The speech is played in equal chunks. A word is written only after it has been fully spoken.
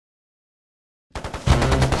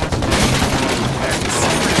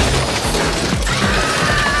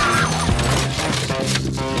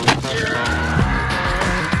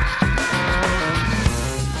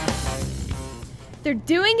They're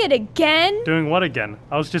doing it again? Doing what again?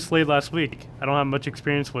 I was just late last week. I don't have much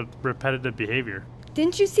experience with repetitive behavior.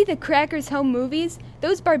 Didn't you see the Crackers Home movies?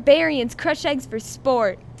 Those barbarians crush eggs for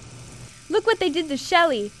sport. Look what they did to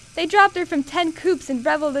Shelly. They dropped her from 10 coops and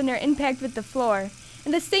reveled in her impact with the floor.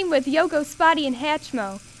 And the same with Yoko, Spotty, and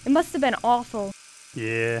Hatchmo. It must have been awful.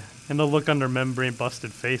 Yeah, and the look on their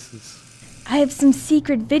membrane-busted faces. I have some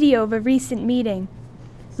secret video of a recent meeting.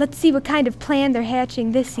 Let's see what kind of plan they're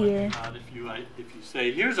hatching this year. If you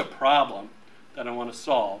say, here's a problem that I want to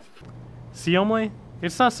solve. See, Omle?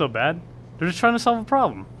 It's not so bad. They're just trying to solve a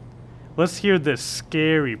problem. Let's hear this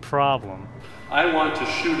scary problem. I want to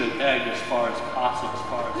shoot an egg as far as possible.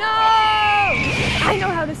 No! I know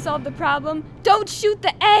how to solve the problem. Don't shoot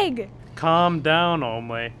the egg! Calm down,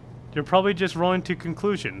 Omle. You're probably just rolling to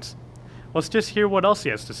conclusions. Let's just hear what else he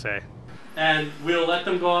has to say. And we'll let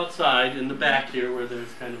them go outside in the back here where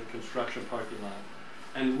there's kind of a construction parking lot.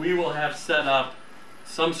 And we will have set up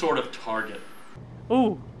some sort of target.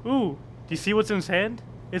 Ooh, do you see what's in his hand?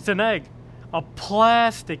 It's an egg. A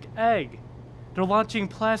plastic egg. They're launching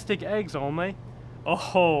plastic eggs, Omle.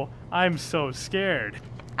 Oh, I'm so scared.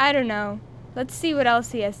 I don't know. Let's see what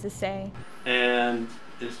else he has to say. And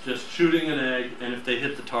it's just shooting an egg, and if they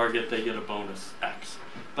hit the target, they get a bonus X.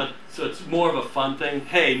 But so it's more of a fun thing.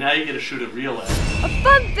 Hey, now you get to shoot a real egg. A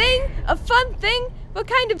fun thing? A fun thing? What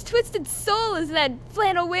kind of twisted soul is that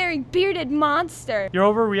flannel-wearing bearded monster? You're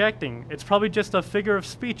overreacting. It's probably just a figure of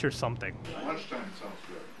speech or something. Lunchtime sounds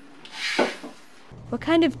good. What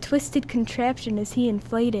kind of twisted contraption is he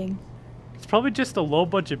inflating? It's probably just a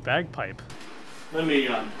low-budget bagpipe. Let me,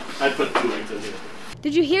 I put 2 eggs in here.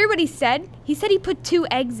 Did you hear what he said? He said he put 2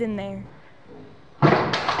 eggs in there.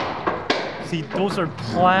 See, those are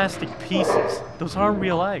plastic pieces. Those aren't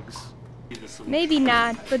real eggs. Maybe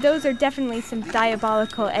not, but those are definitely some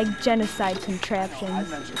diabolical egg genocide contraptions. I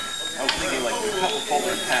was thinking like you cut the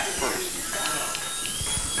folder in half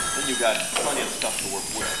first. Then you got plenty of stuff to work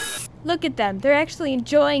with. Look at them. They're actually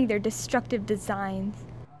enjoying their destructive designs.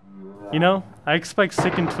 You know, I expect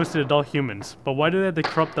sick and twisted adult humans, but why do they have to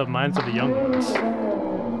corrupt the minds of the young ones?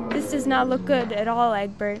 This does not look good at all,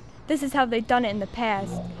 Egbert. This is how they've done it in the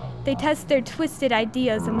past. They test their twisted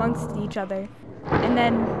ideas amongst each other, and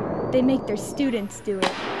then they make their students do it.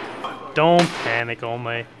 Don't panic,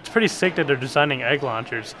 Omle. It's pretty sick that they're designing egg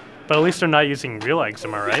launchers, but at least they're not using real eggs,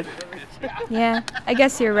 am I right? Yeah, I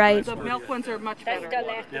guess you're right. The milk ones are much better.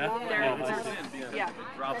 Yeah.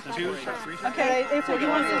 Okay, if you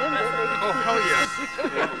want to Oh, hell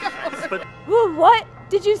yes. But Ooh, what?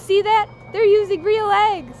 Did you see that? They're using real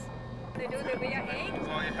eggs. They do the real egg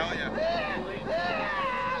Oh, hell yeah.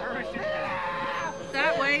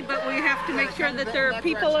 that way, but we have to make sure that there are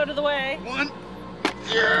people out of the way. One.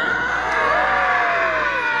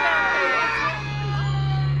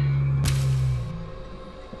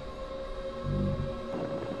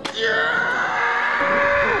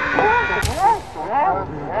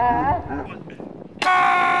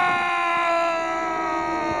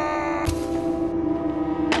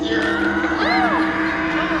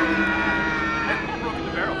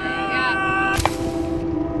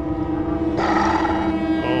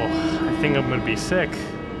 I think I'm gonna be sick.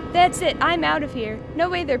 That's it. I'm out of here. No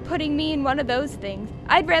way they're putting me in one of those things.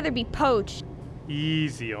 I'd rather be poached.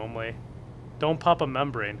 Easy, Omle. Don't pop a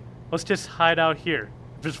membrane. Let's just hide out here.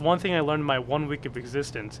 If there's one thing I learned in my 1 week of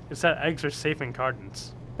existence, it's that eggs are safe in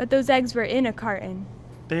cartons. But those eggs were in a carton.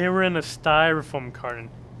 They were in a styrofoam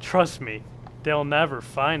carton. Trust me, they'll never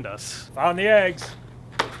find us. Found the eggs.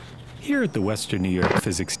 Here at the Western New York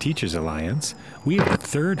Physics Teachers Alliance, we have the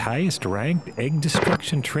 3rd highest ranked egg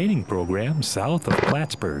destruction training program south of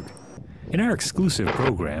Plattsburgh. In our exclusive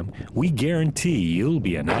program, we guarantee you'll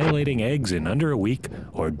be annihilating eggs in under a week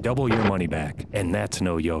or double your money back. And that's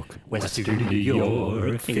no joke. Western New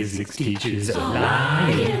York Physics Teachers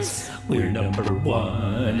Alliance. We're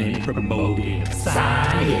 #1 in promoting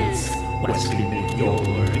science. Western New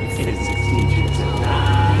York Physics Teachers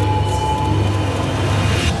Alliance.